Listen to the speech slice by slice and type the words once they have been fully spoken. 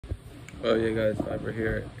Oh yeah guys, Viper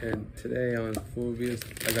here, and today on food reviews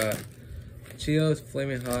I got Cheetos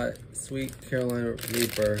Flamin' Hot Sweet Carolina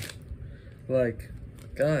Reaper. Like,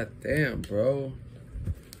 god damn bro.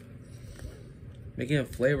 Making a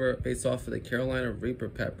flavor based off of the Carolina Reaper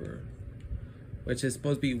pepper, which is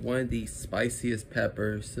supposed to be one of the spiciest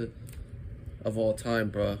peppers of all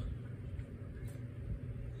time, bro.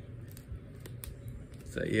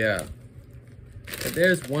 So yeah. But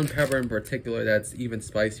there's one pepper in particular that's even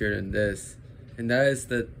spicier than this, and that is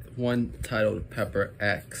the one titled Pepper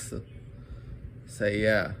X. So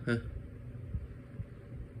yeah.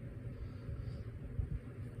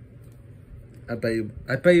 I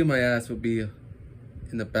bet you my ass would be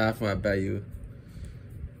in the bathroom, I bet you.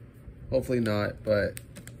 Hopefully not, but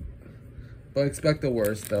expect the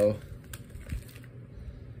worst though.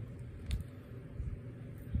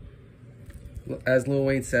 As Lil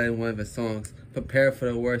Wayne said in one of his songs, prepare for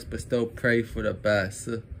the worst, but still pray for the best.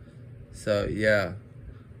 So yeah,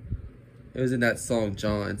 it was in that song,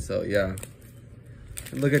 John. So yeah,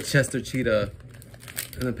 and look at Chester Cheetah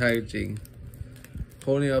in the packaging,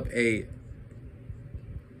 holding up a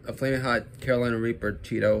Flamin' Hot Carolina Reaper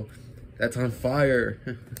Cheeto that's on fire.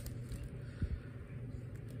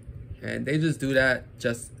 And they just do that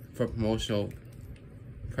just for promotional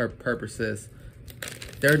purposes.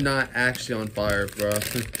 They're not actually on fire, bro.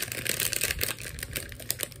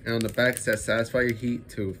 And on the back says, satisfy your heat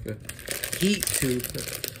tooth. Heat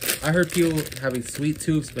tooth. I heard people having sweet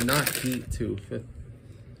tooths, but not heat tooth.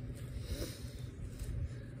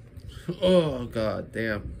 Oh, god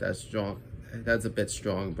damn. That's strong. That's a bit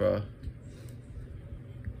strong, bro.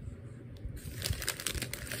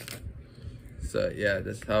 So, yeah,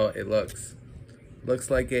 that's how it looks.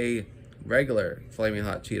 Looks like a regular Flamin'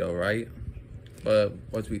 Hot Cheeto, right? But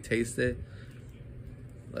once we taste it,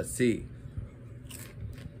 let's see.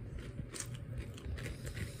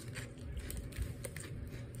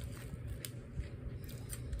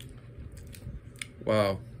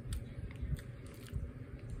 Wow.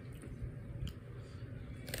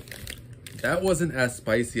 That wasn't as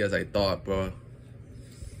spicy as I thought, bro.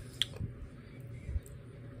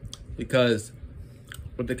 Because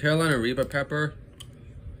with the Carolina Reaper pepper,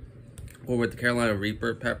 or with the Carolina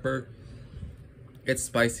Reaper pepper, it's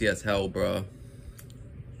spicy as hell, bro.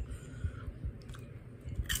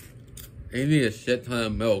 And you need a shit ton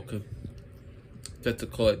of milk just to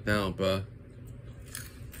cool it down, bro.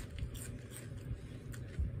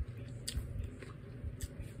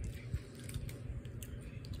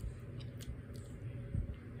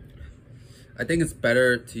 I think it's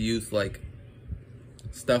better to use like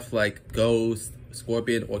stuff like Ghost,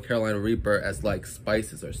 Scorpion, or Carolina Reaper as like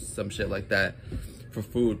spices or some shit like that for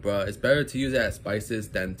food, bro. It's better to use it as spices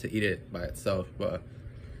than to eat it by itself, bro.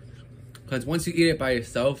 Because once you eat it by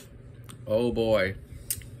yourself, oh boy.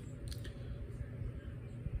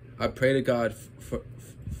 I pray to God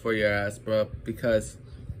for your ass, bro, because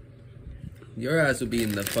your ass would be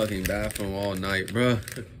in the fucking bathroom all night, bro.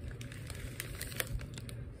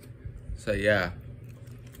 So yeah,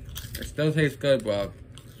 it still tastes good, bro.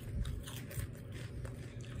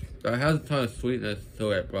 So it has a ton of sweetness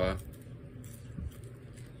to it, bro.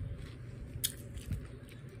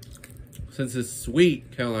 Since it's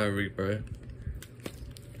sweet Carolina Reaper.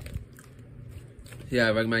 Yeah,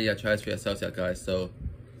 I recommend you try this for yourselves, yeah, guys. So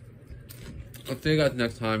I'll see you guys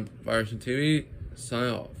next time. Virus TV,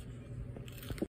 sign off.